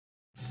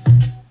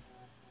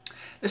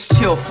Let's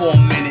chill for a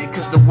minute,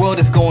 cause the world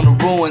is going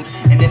to ruins.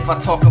 And if I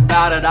talk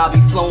about it, I'll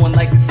be flowing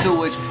like the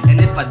sewage. And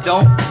if I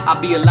don't,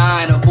 I'll be a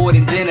lion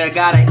avoiding dinner.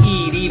 Gotta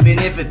eat, even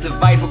if it's a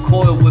viper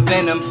coiled with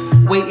venom.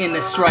 Waiting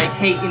to strike,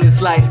 hating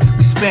his life.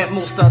 We spent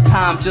most of our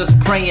time just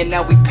praying,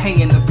 now we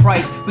paying the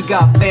price. We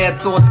got bad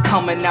thoughts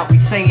coming, now we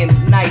saying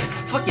it nice.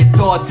 Fuck your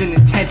thoughts and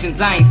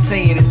intentions, I ain't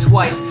saying it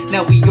twice.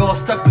 Now we all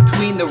stuck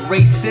between the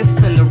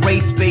racists and the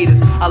race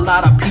baiters. A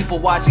lot of people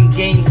watching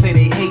games say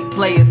they hate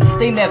players.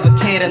 They never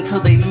cared until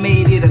they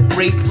made it a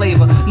great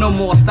flavor. No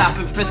more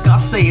stopping frisk, I'll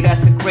say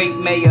that's a great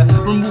mayor.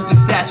 Removing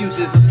statues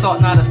is a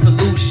start, not a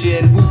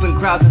solution. Moving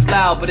crowds is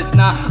loud, but it's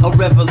not a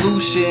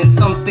revolution.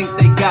 Some think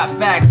they got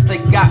facts, they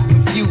got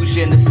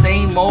confusion. The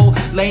same old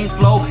lame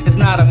flow is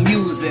not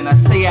amusing. I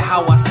say it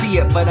how I see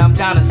it, but I'm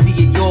down to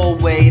see it your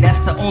way. That's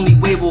the only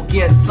way we'll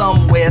get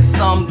somewhere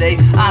someday.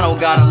 I don't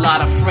got a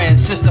lot of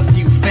friends, just a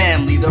few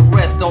family. The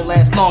rest don't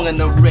last long in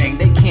the ring,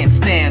 they can't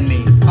stand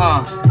me.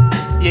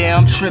 Yeah,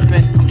 I'm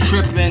trippin'.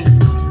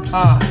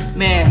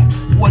 Man,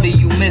 what are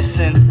you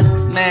missing?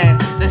 Man,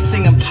 they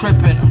sing I'm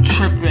trippin'.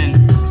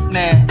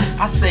 Man,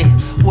 I say,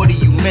 what are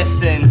you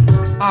missing?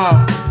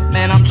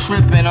 Man, I'm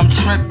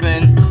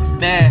trippin'.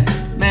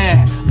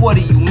 Man, what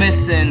are you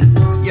missing?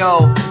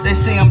 Yo, they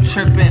say I'm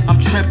trippin'.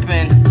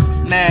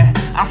 Man,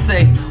 I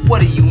say,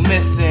 what are you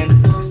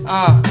missing?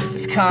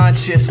 It's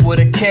Konscious with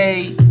a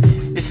K.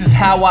 This is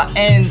how I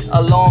end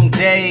a long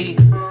day.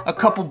 A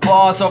couple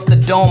bars off the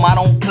dome, I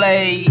don't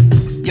play.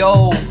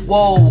 Yo,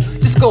 whoa,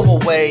 just go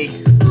away.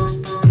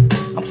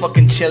 I'm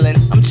fucking chillin'.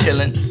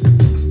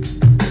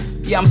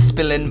 Yeah, I'm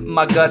spilling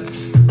my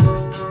guts.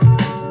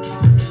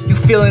 You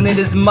feeling it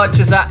as much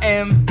as I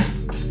am?